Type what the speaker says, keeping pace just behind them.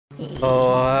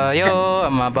Oh, yo,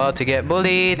 I'm about to get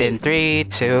bullied in 3,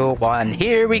 2, 1.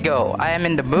 Here we go. I am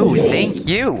in the mood. Thank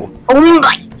you. Oh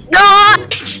my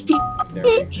god!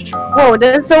 Whoa,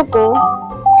 that's so cool.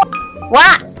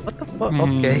 What? What the fuck?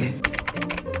 Okay.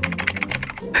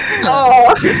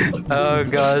 Oh. Oh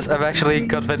gosh, I'm actually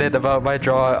confident about my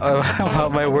draw,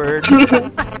 about my word.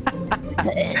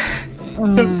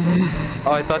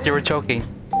 Oh, I thought you were choking.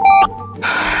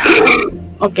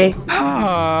 Okay.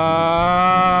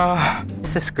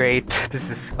 This is great.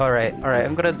 This is alright. Alright,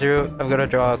 I'm gonna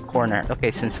draw a corner. Okay,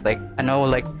 since like I know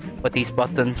like what these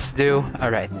buttons do.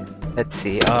 Alright. Let's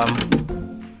see.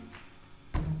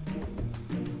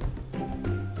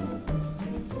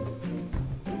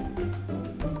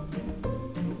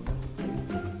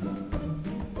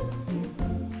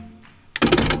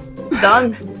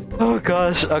 Done. Oh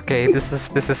gosh. Okay, this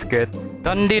is good.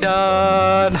 Dun-dee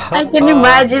dun. I can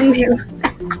imagine you.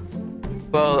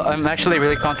 Well, I'm actually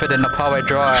really confident of how I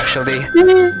draw. Actually.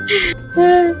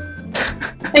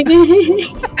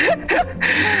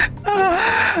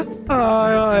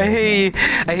 Oh, I hate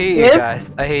you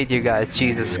guys. I hate you guys.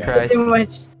 Jesus Christ. Too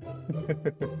much.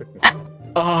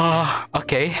 Oh,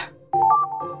 okay.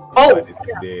 Oh.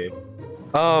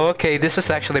 Oh, okay. This is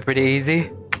actually pretty easy.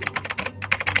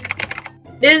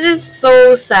 This is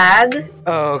so sad.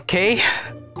 Okay.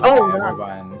 Oh.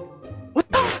 What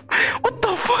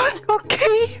the fuck?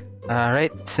 Okay.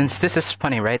 Alright, since this is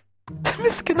funny, right?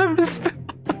 Miss Columbus.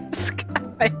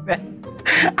 I meant.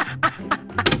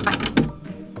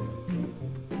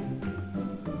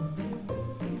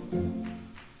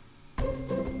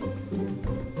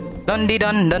 Dun-dee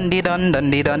dun, dun-dee dun,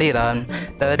 dun-dee dun-dee dun,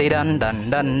 dun-dee dun dun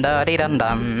dun dun-dee dun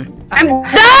dun. I'm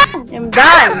done! I'm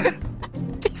done!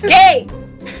 Okay!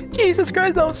 Jesus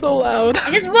Christ, that was so loud.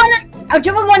 I just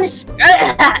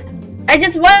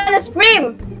wanna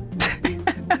scream!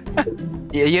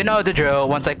 You know the drill.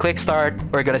 Once I click start,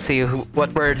 we're gonna see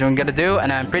what words I'm gonna do,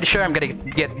 and I'm pretty sure I'm gonna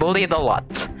get bullied a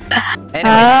lot.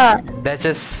 Anyways, let's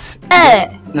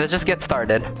just get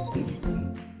started.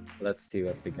 Let's see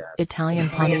what we got. Italian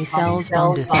pony sells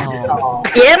Bundesol.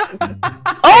 Yep.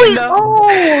 Oh,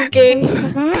 oh, okay.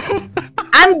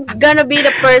 I'm gonna be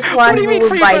the first one who will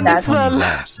buy that.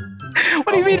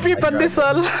 What do you mean free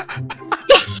Bundesol?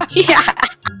 Yeah.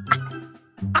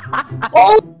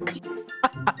 Oh.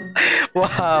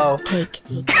 Wow. Cake.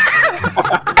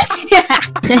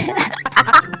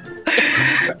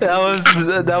 That was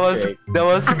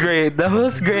great. That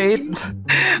was great.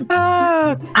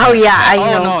 Oh yeah, I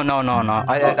know. No.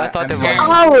 I thought it was.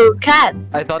 Oh, cat.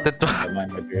 I thought that. I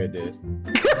might regret it.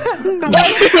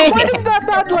 Why does that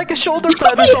not like a shoulder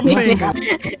pad or something?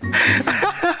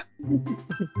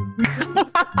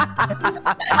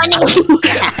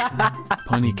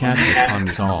 Punny cat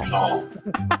puns all.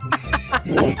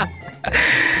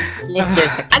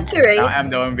 Accurate. Now I'm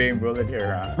the one being bullied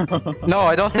here, huh? No,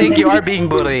 I don't think you are being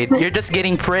bullied. You're just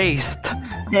getting praised.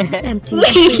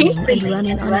 MTV and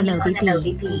running on an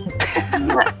LVP.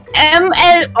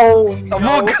 MLO.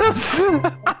 Among Us.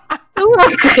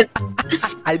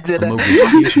 I didn't.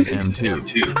 Mogus uses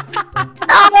M2.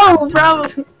 Oh, bro.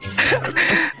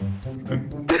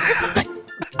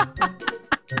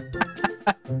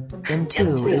 M2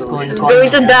 is going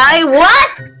Going to die? What?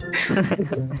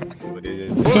 What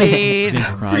is it? Bullied. He's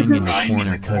crying in the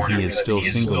corner cause he is still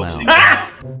single out.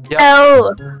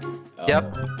 Oh.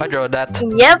 Yep, I drew that.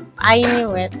 Yep, I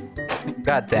knew it.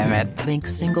 God damn it. Think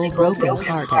single broken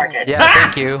hearted. Yeah,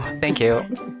 thank you. Thank you.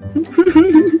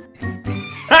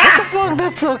 What the fuck?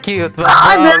 That's so cute. But,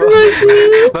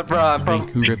 but bro, I'm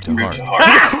Think who ripped a heart.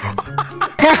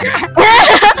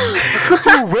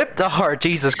 Who ripped a heart?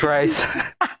 Jesus Christ.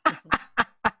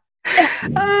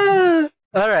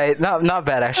 Alright, not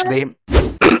bad actually.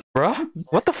 Bro,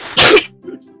 what the f?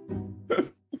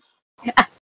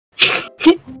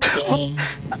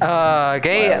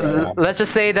 Okay, let's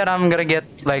just say that I'm gonna get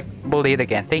like bullied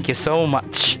again. Thank you so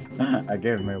much. I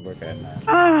gave my work right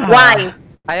now. Why?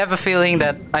 I have a feeling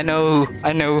that I know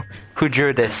who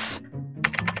drew this.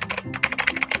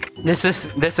 This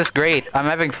is great. I'm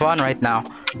having fun right now.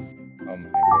 Oh my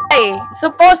god. Hey,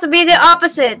 supposed to be the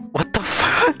opposite. What the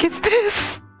fuck is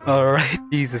this? Alright,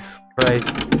 Jesus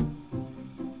Christ.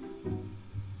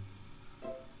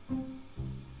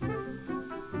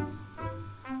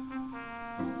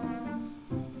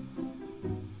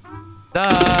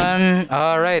 Done.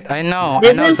 Alright, I know.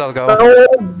 This I know is Zelgo. so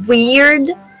weird.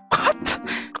 What?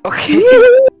 Okay.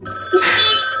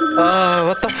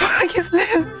 What the fuck is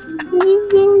this? This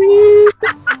is so weird.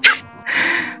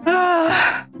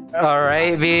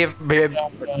 Alright,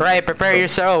 right, prepare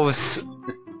yourselves.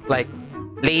 Like,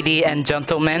 lady and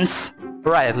gentlemen.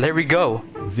 Right, there we go.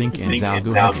 VinC and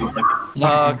Zal go ahead.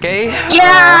 Okay.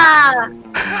 Yeah!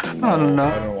 Oh no. I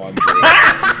don't want to.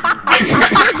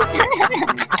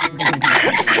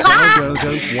 Zalgo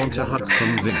don't want a hug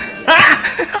from VinC.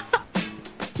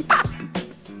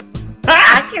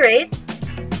 Accurate.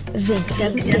 VinC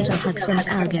doesn't get a hug from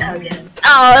Algo.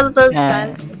 Oh, that's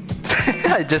sad.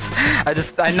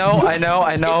 I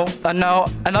know.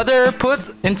 Another put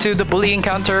into the bullying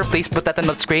counter. Please put that on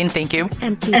the screen. Thank you.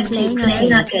 M2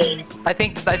 playing arcade. I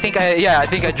think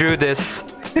I drew this.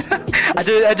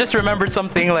 I just remembered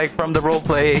something like from the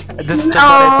roleplay. This is just what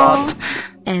I thought.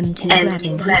 M2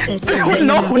 grabbing her tits and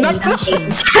No, using not the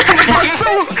machine.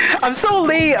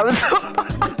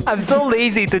 I'm so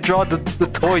lazy to draw the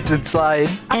toys inside.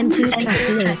 M2 track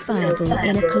low fireball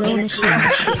in a claw machine.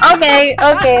 Okay.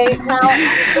 Now,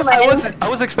 I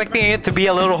was expecting it to be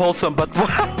a little wholesome, but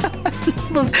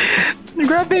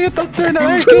grabbing it up to an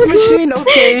arcade machine.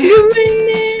 Okay.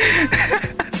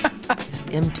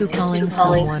 M2 calling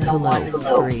someone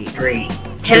hello. 3.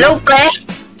 Hello, pre.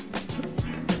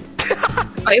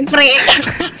 I'm pre.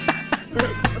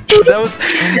 That was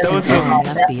so.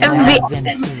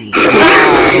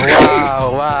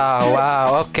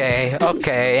 Wow. Okay.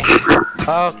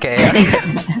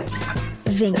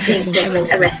 VinC getting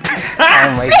arrested. Oh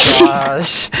my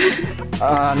gosh.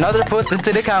 Another put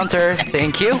into the counter.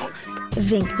 Thank you.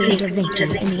 VinC being a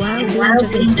Vinky and while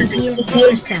being a Vinky he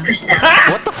is percent.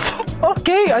 What the fuck?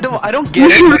 Okay, I don't get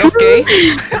it, but okay.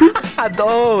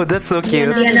 Oh, that's so cute.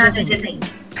 Oi,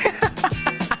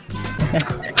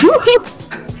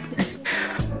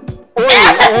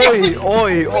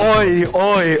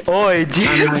 gee.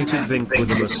 Animated VinC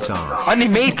with a mustache.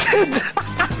 Animated?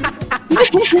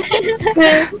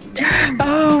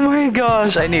 Oh my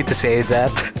gosh, I need to say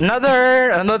that.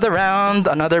 Another round,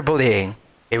 another bullying.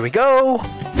 Here we go.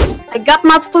 I got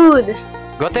my food.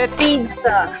 Got it?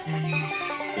 Pizza.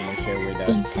 Can you share with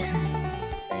us?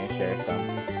 Can you share some?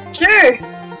 Sure.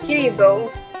 Here you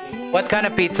go. What kind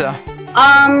of pizza?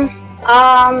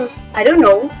 I don't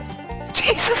know.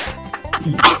 Jesus.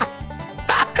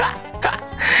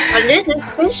 But this is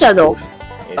pizza though.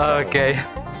 Okay.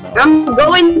 I'm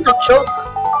going to choke.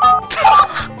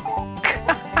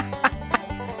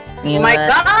 Oh my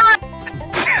god!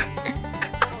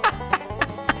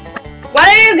 What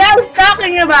are you guys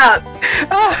talking about?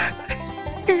 I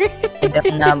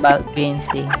don't know about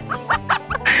VinC.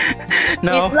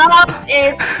 No. His love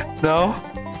is No.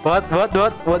 What?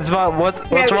 What's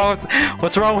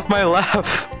wrong with my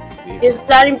laugh? he's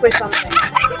planning for something.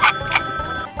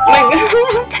 Oh my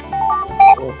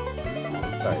god!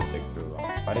 Sorry, it took too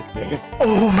long. What is this?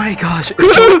 Oh my gosh!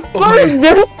 It's so,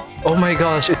 oh my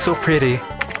gosh! It's so pretty.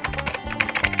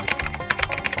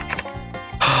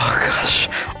 Oh gosh!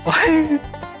 Why?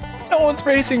 No one's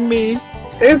racing me.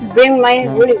 You bring my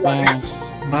holy water.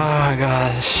 Oh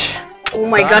gosh! Oh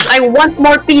my gosh! I want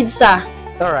more pizza.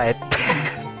 All right.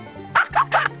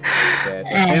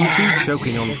 M2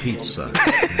 choking on pizza.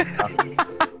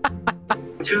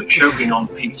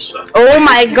 Oh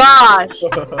my gosh!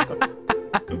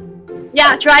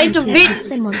 Yeah, try to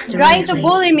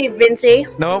bully me, VinC.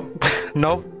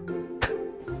 Nope.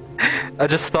 I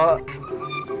just thought.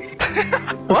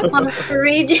 What? Monster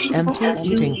raging. M2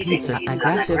 eating pizza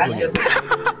aggressively.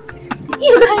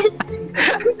 You guys.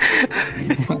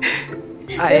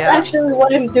 That's actually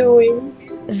what I'm doing.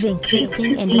 VinC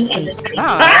creeping in his face.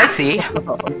 Ah, I see.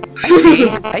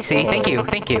 Thank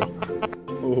you.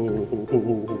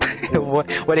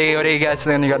 What are you guys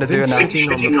gonna do now?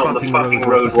 Sitting on the fucking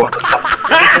road. What the fuck?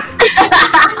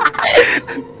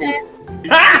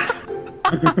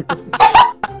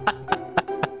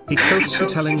 He quotes for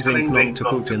telling VinC not to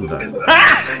put in there.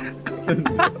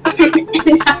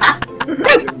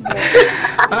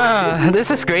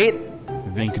 This is great.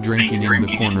 VinC drinking in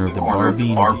the corner of the bar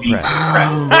being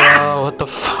depressed. Bro, what the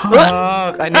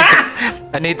fuck?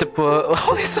 I need to put.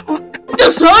 Holy soul.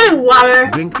 Just holy water.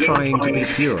 VinC trying to be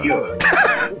pure.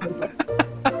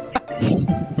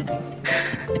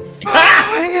 Oh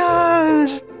my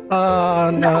gosh. Oh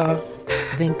no.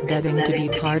 VinC begging to be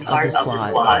part of the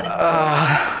squad.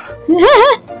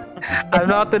 I'm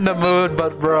not in the mood,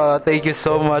 but bro, thank you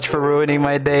so much for ruining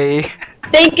my day.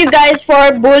 Thank you guys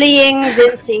for bullying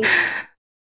VinC.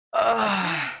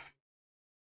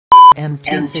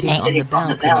 M2 sitting on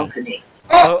the balcony.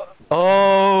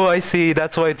 Oh, I see.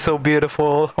 That's why it's so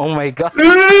beautiful. Oh my god.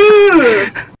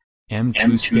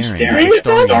 M2 staring at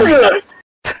the stars.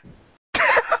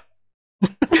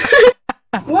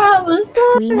 Wow, what's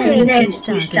that? We know you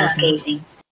stargazing.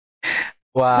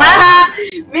 Wow.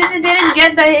 VinC didn't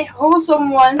get the wholesome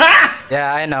one.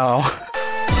 Yeah, I know.